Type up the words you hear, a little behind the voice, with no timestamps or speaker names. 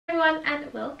Everyone,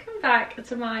 and welcome back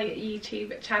to my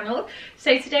YouTube channel.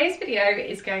 So today's video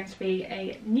is going to be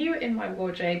a new in my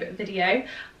wardrobe video.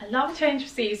 I love a change of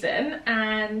season,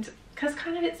 and because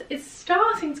kind of it's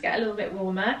starting to get a little bit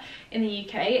warmer in the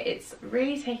UK, it's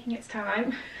really taking its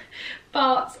time,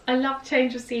 but I love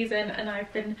change of season and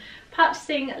I've been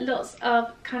purchasing lots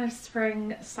of kind of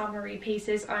spring summery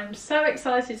pieces. I'm so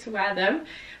excited to wear them.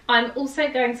 I'm also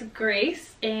going to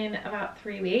Greece in about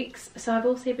 3 weeks, so I've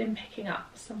also been picking up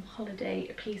some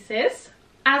holiday pieces.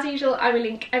 As usual, I will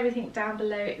link everything down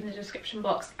below in the description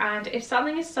box, and if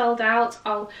something is sold out,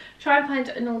 I'll try and find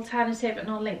an alternative and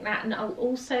I'll link that, and I'll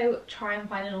also try and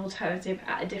find an alternative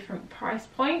at a different price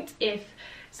point if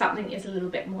something is a little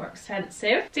bit more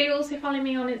expensive. Do also follow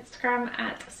me on Instagram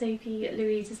at Sophie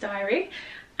Louise's Diary,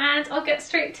 and I'll get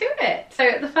straight to it.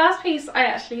 So the first piece I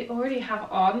actually already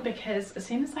have on, because as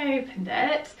soon as I opened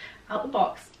it out the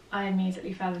box, I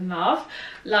immediately fell in love.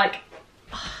 Like,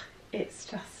 it's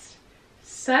just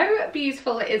so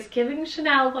beautiful. It's giving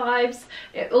Chanel vibes.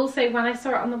 It also, when I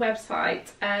saw it on the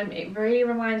website, it really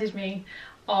reminded me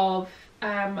of,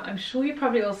 I'm sure you've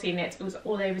probably all seen it, it was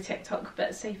all over TikTok,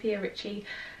 but Sophia Richie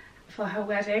for her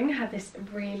wedding had this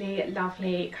really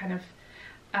lovely kind of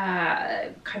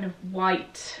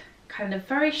white, kind of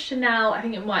very Chanel, I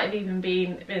think it might have even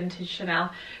been vintage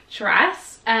Chanel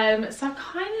dress. So I've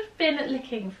kind of been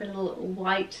looking for a little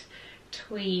white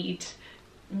tweed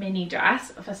mini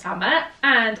dress for summer,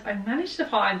 and I managed to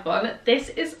find one. This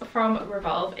is from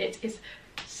Revolve. It is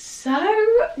so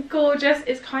gorgeous.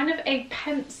 It's kind of a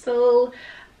pencil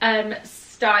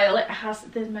style. It has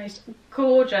the most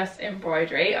gorgeous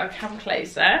embroidery. I'll come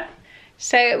closer.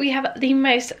 So we have the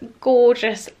most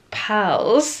gorgeous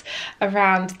pearls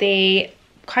around the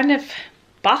kind of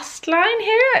bust line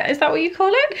here, is that what you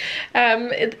call it?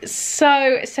 It's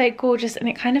so gorgeous, and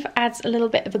it kind of adds a little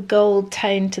bit of a gold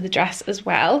tone to the dress as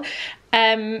well.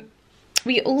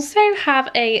 We also have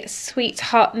a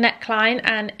sweetheart neckline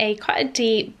and quite a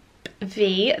deep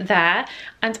V there,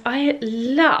 and I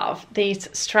love these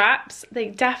straps. They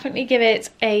definitely give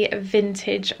it a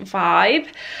vintage vibe.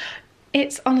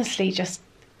 It's honestly just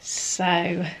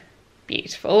so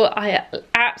beautiful. I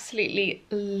absolutely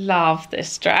love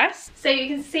this dress. So you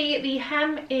can see the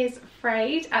hem is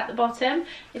frayed at the bottom.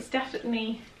 It's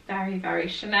definitely very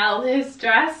Chanel, this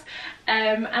dress,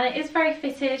 and it is very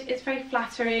fitted. It's very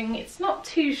flattering. It's not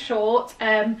too short.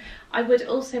 I would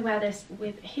also wear this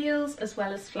with heels as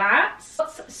well as flats.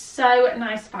 What's so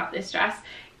nice about this dress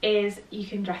is you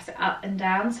can dress it up and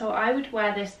down, so I would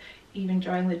wear this even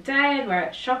during the day. I'd wear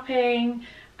it shopping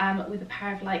with a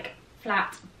pair of like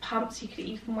flat pumps. You could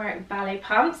even wear it with ballet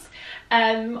pumps,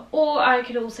 or I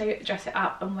could also dress it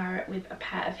up and wear it with a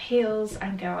pair of heels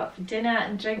and go out for dinner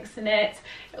and drinks in it.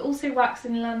 It also works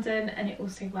in London, and it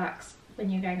also works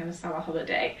when you're going on a summer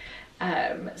holiday.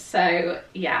 So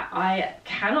yeah, I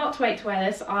cannot wait to wear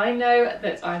this. I know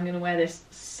that I'm going to wear this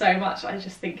so much. I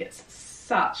just think it's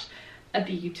such a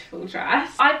beautiful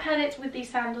dress. I paired it with these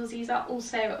sandals. These are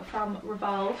also from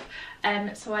Revolve,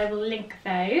 so I will link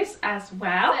those as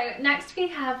well. So next we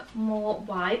have more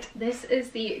white. This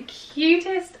is the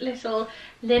cutest little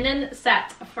linen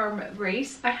set from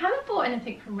Reese. I haven't bought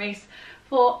anything from Reese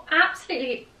for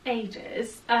absolutely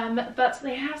ages, but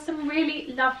they have some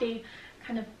really lovely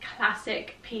kind of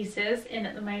classic pieces in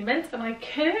at the moment, and I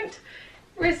couldn't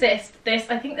resist this.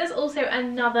 I think there's also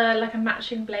another, like a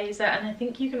matching blazer, and I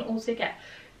think you can also get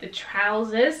the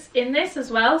trousers in this as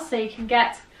well, so you can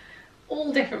get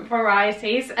all different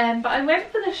varieties, but I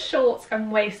went for the shorts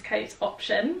and waistcoat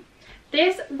option.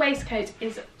 This waistcoat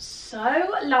is so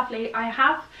lovely. I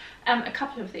have a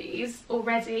couple of these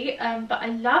already, but I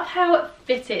love how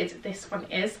fitted this one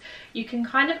is. You can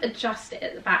kind of adjust it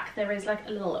at the back. There is like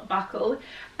a little buckle,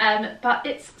 but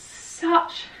it's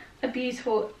such a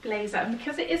beautiful blazer, and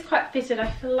because it is quite fitted, I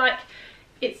feel like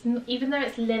it's, even though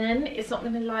it's linen, it's not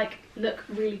going to like look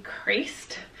really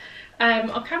creased.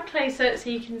 I'll come closer so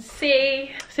you can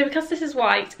see. So because this is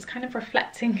white, it's kind of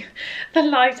reflecting the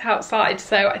light outside,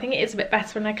 so I think it is a bit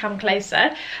better when I come closer.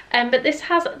 But this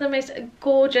has the most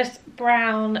gorgeous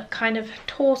brown kind of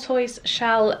tortoise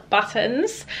shell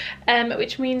buttons,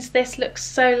 which means this looks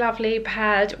so lovely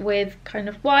paired with kind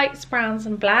of whites, browns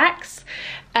and blacks.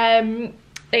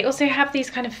 They also have these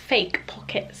kind of fake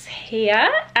pockets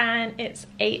here, and it's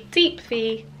a deep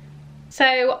V.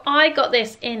 So I got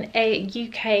this in a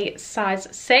UK size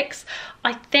 6.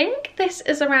 I think this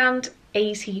is around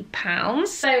 £80.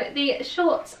 So the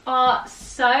shorts are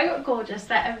so gorgeous.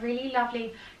 They're a really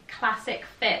lovely classic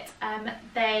fit.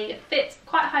 They fit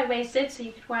quite high-waisted, so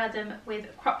you could wear them with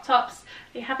crop tops.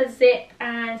 They have a zip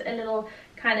and a little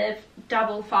kind of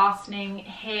double fastening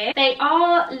here. They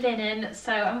are linen,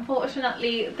 so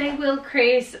unfortunately they will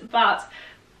crease, but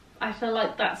I feel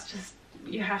like that's just,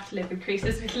 you have to live with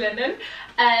creases with linen.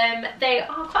 They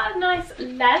are quite a nice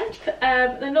length.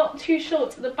 They're not too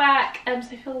short at the back,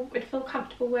 so I would feel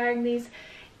comfortable wearing these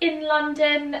in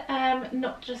London,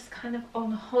 not just kind of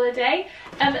on holiday.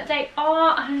 They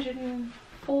are £140,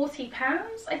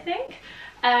 I think.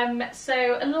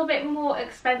 So a little bit more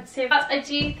expensive, but I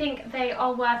do think they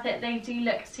are worth it. They do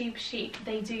look super chic,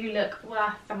 they do look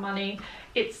worth the money.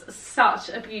 It's such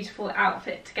a beautiful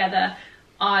outfit together.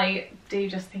 I do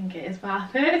just think it is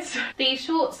worth it. The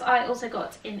shorts I also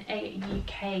got in a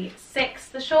UK 6.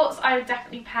 The shorts I would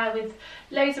definitely pair with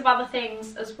loads of other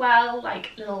things as well,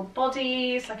 like little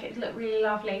bodies. Like, it would look really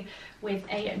lovely with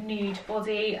a nude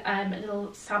body,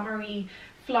 little summery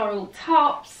floral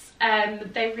tops.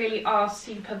 They really are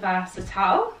super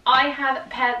versatile. I have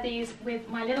paired these with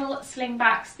my little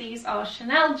slingbacks. These are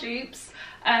Chanel dupes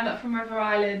from River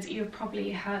Island. You've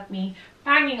probably heard me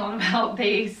banging on about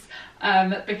these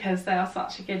because they are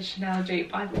such a good Chanel dupe.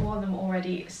 I've worn them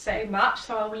already so much,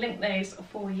 so I will link those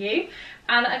for you.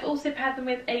 And I've also paired them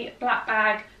with a black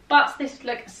bag, but this would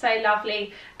look so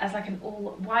lovely as like an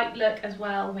all white look as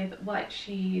well, with white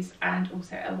shoes and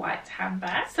also a white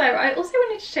handbag. So I also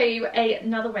wanted to show you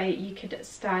another way you could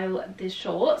style the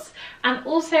shorts, and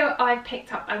also I've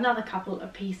picked up another couple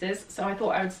of pieces, so I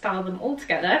thought I would style them all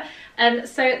together.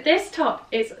 So this top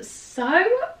is so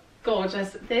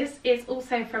gorgeous. This is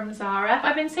also from Zara.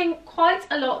 I've been seeing quite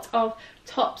a lot of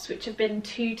tops which have been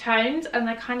two-toned, and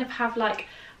they kind of have like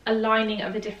a lining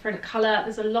of a different colour.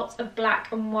 There's a lot of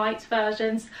black and white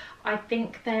versions. I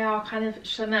think they are kind of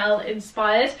Chanel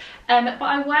inspired, but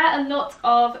I wear a lot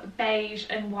of beige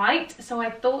and white, so I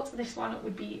thought this one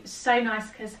would be so nice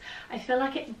because I feel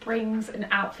like it brings an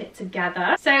outfit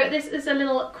together. So this is a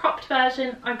little cropped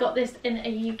version. I got this in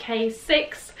a UK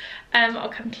 6. I'll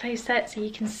come closer so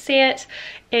you can see it.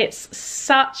 It's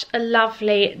such a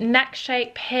lovely neck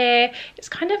shape here. It's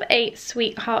kind of a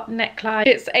sweetheart neckline.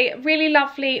 It's a really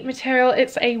lovely material.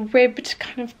 It's a ribbed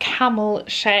kind of camel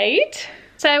shade.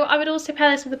 So I would also pair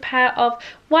this with a pair of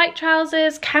white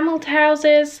trousers, camel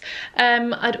trousers.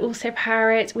 I'd also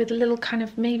pair it with a little kind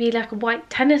of maybe like a white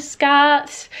tennis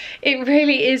skirt. It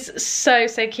really is so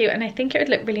cute, and I think it would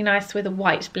look really nice with a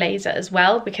white blazer as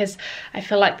well, because I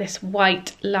feel like this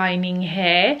white lining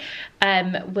here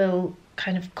will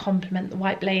kind of complement the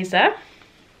white blazer.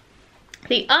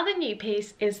 The other new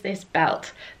piece is this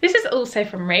belt. This is also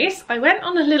from Reiss. I went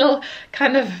on a little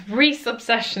kind of Reiss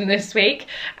obsession this week,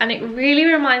 and it really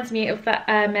reminds me of the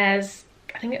Hermes,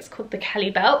 I think it's called the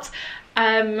Kelly belt.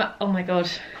 Oh my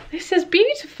god, this is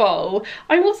beautiful.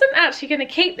 I wasn't actually going to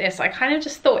keep this. I kind of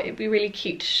just thought it'd be really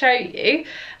cute to show you,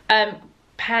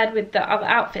 paired with the other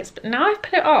outfits, but now I've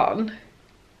put it on,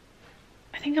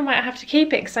 I think I might have to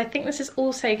keep it because I think this is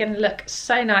also going to look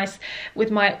so nice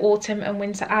with my autumn and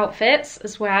winter outfits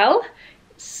as well.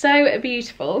 So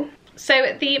beautiful.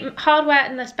 So the hardware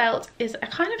in this belt is a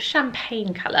kind of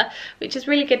champagne colour, which is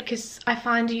really good because I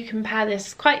find you can pair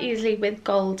this quite easily with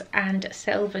gold and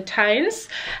silver tones.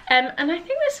 And I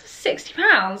think this was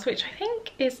 £60, which I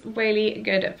think is really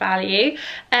good value.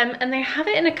 And they have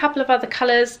it in a couple of other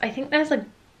colours. I think there's a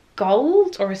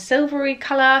gold or a silvery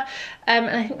colour, and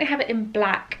I think they have it in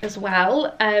black as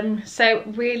well. So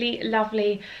really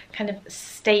lovely kind of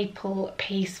staple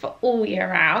piece for all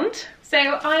year round. So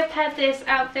I paired this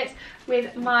outfit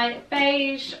with my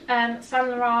beige Saint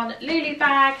Laurent Lulu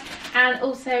bag, and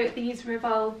also these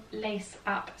Revolve lace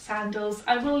up sandals.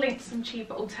 I will link some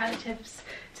cheaper alternatives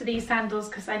to these sandals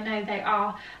because I know they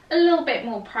are a little bit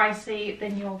more pricey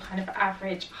than your kind of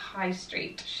average high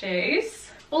street shoes.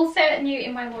 Also new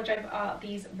in my wardrobe are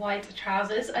these white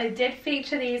trousers. I did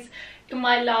feature these in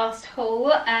my last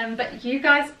haul, but you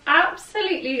guys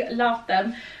absolutely loved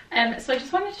them. So I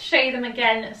just wanted to show you them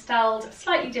again, styled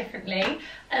slightly differently.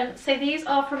 So these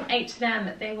are from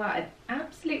H&M. They were an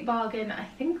absolute bargain. I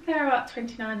think they're about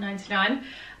 £29.99.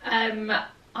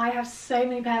 I have so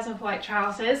many pairs of white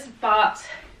trousers, but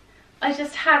I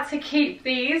just had to keep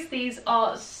these. These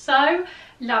are so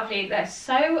lovely. They're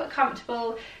so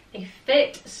comfortable. They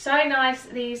fit so nice.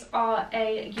 These are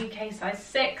a UK size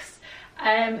 6.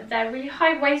 They're really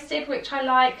high-waisted, which I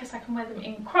like because I can wear them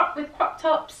in with crop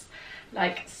tops,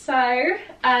 like so.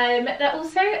 They're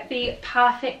also the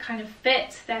perfect kind of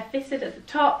fit. They're fitted at the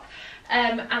top,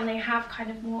 and they have kind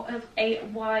of more of a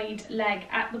wide leg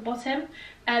at the bottom.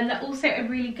 And they're also a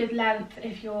really good length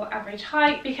if you're average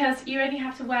height, because you only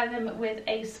have to wear them with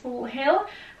a small heel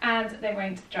and they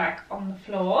won't drag on the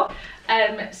floor.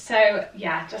 So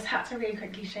yeah, just had to really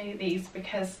quickly show you these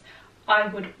because I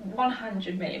would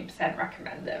 100,000,000%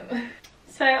 recommend them.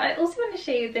 So I also want to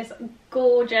show you this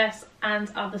gorgeous And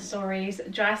Other Stories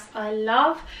dress. I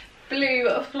love blue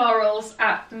florals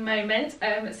at the moment,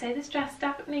 so this dress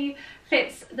definitely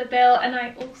fits the bill, and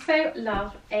I also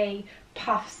love a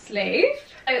puff sleeve.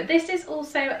 So this is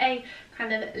also a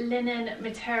kind of linen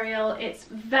material. It's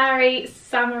very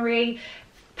summery,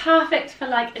 perfect for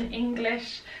like an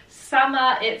English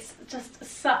summer. It's just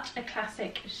such a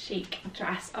classic chic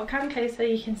dress. I'll come closer so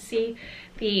you can see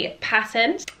the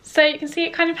pattern. So you can see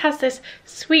it kind of has this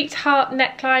sweetheart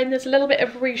neckline. There's a little bit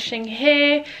of ruching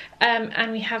here,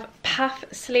 and we have puff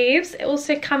sleeves. It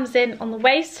also comes in on the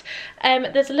waist.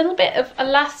 There's a little bit of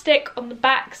elastic on the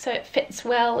back so it fits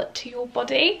well to your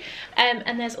body,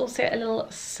 and there's also a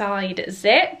little side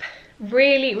zip.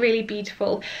 Really, really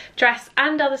beautiful dress.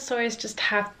 And Other Stories just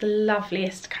have the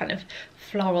loveliest kind of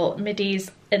floral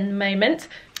middies in the moment.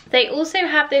 They also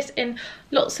have this in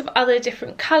lots of other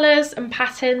different colours and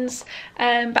patterns,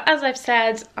 but as I've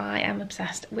said, I am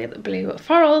obsessed with blue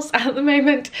florals at the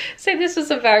moment, so this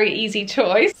was a very easy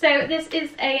choice. So this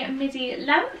is a midi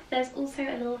length. There's also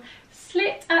a little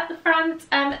slit at the front.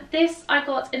 This I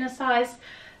got in a size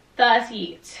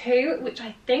 32, which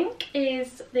I think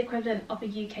is the equivalent of a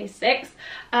UK 6.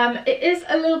 It is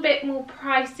a little bit more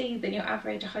pricey than your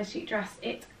average high street dress.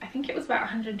 I think it was about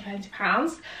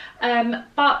 £120,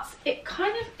 but it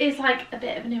kind of is like a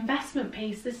bit of an investment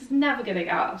piece. This is never going to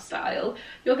go out of style.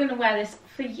 You're going to wear this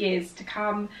for years to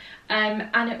come,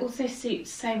 and it also suits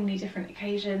so many different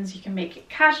occasions. You can make it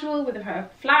casual with a pair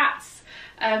of flats,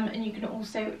 and you can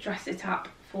also dress it up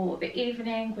for the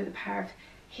evening with a pair of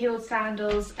heeled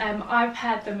sandals. I've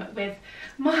paired them with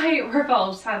my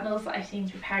Revolve sandals that I seem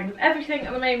to be pairing with everything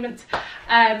at the moment,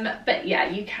 but yeah,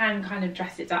 you can kind of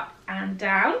dress it up and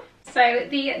down. So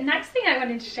the next thing I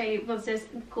wanted to show you was this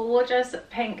gorgeous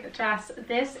pink dress.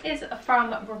 This is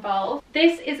from Revolve.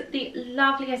 This is the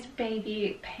loveliest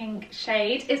baby pink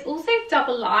shade. It's also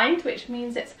double lined, which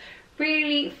means it's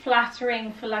really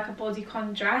flattering for like a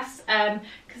bodycon dress,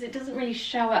 because it doesn't really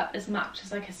show up as much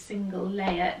as like a single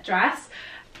layer dress.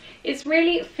 It's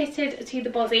really fitted to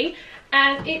the body,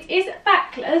 and it is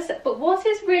backless, but what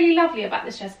is really lovely about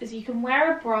this dress is you can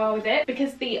wear a bra with it,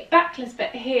 because the backless bit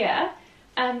here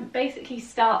basically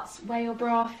starts where your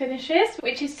bra finishes,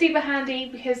 which is super handy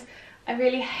because I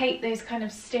really hate those kind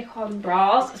of stick-on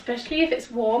bras, especially if it's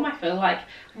warm. I feel like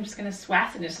I'm just going to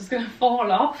sweat and it's just going to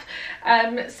fall off.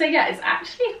 So yeah, it's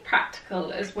actually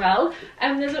practical as well.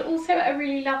 There's also a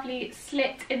really lovely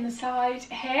slit in the side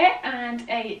here and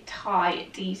a tie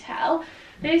detail.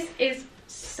 This is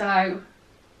so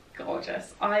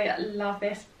gorgeous. I love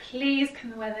this. Please can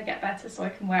the weather get better so I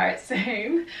can wear it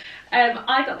soon.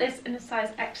 I got this in a size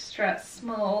extra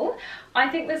small. I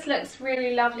think this looks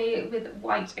really lovely with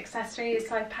white accessories,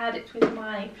 so I paired it with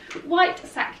my white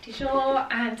sac de jour,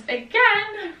 and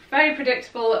again, very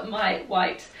predictable, my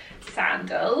white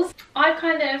sandals. I've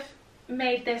kind of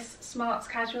made this smart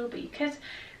casual, but you could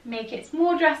make it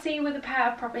more dressy with a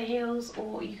pair of proper heels,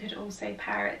 or you could also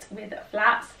pair it with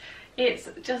flats. It's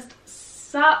just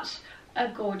such a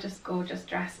gorgeous, gorgeous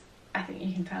dress. I think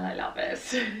you can tell I love it.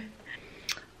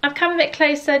 I've come a bit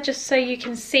closer just so you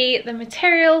can see the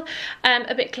material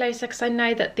a bit closer, because I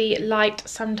know that the light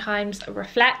sometimes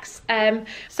reflects.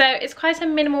 So it's quite a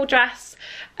minimal dress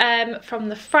from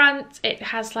the front. It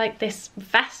has like this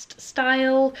vest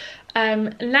style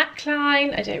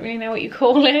neckline. I don't really know what you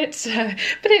call it,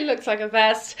 but it looks like a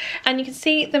vest, and you can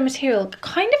see the material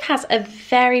kind of has a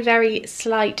very, very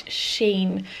slight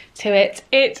sheen to it.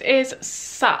 It is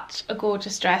such a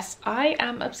gorgeous dress. I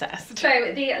am obsessed.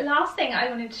 So the last thing I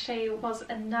wanted to show you was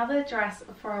another dress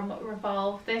from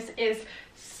Revolve. This is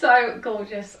so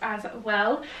gorgeous as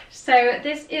well. So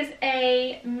this is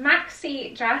a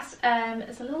maxi dress.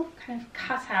 There's a little kind of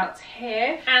cutout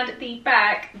here, and the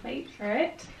back, wait for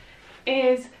it,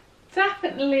 is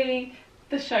definitely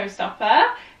the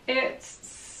showstopper. It's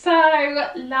so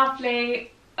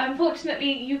lovely.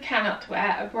 Unfortunately, you cannot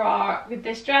wear a bra with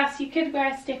this dress. You could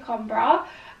wear a stick-on bra,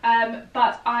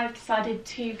 but I've decided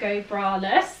to go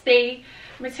braless. The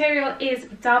material is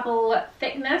double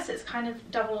thickness. It's kind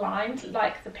of double lined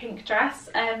like the pink dress.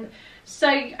 So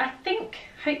I think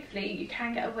hopefully you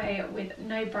can get away with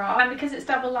no bra, and because it's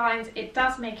double lined it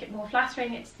does make it more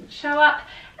flattering. It doesn't show up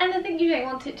anything you don't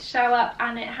want it to show up,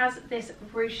 and it has this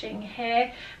ruching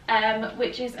here,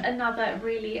 which is another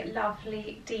really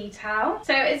lovely detail.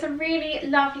 So it's a really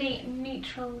lovely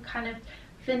neutral kind of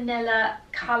vanilla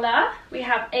colour. We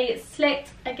have a slit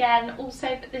again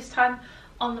also, but this time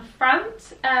on the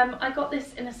front. I got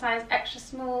this in a size extra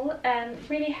small and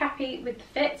really happy with the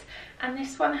fit, and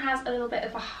this one has a little bit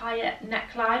of a higher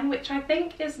neckline, which I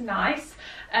think is nice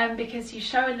because you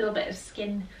show a little bit of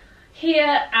skin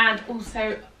here and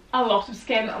also a lot of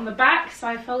skin on the back, so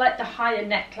I feel like the higher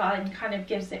neckline kind of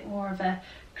gives it more of a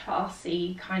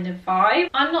classy kind of vibe.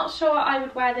 I'm not sure I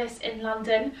would wear this in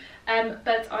London,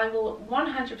 but I will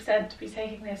 100% be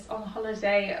taking this on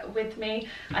holiday with me.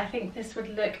 I think this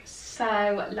would look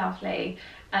so lovely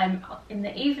in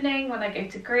the evening when I go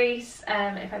to Greece,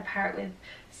 if I pair it with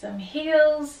some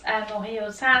heels or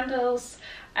heeled sandals.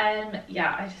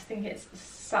 Yeah, I just think it's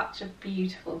such a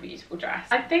beautiful, beautiful dress.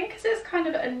 I think because it's kind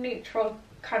of a neutral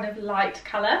kind of light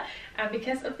colour, and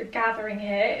because of the gathering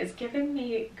here, it's giving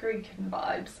me Greekan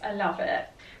vibes. I love it.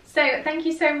 So thank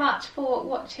you so much for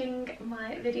watching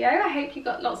my video. I hope you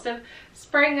got lots of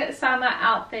spring summer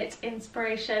outfit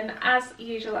inspiration. As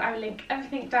usual, I will link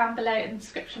everything down below in the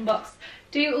description box.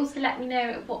 Do also let me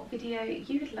know what video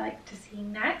you would like to see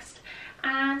next,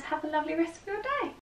 and have a lovely rest of your day.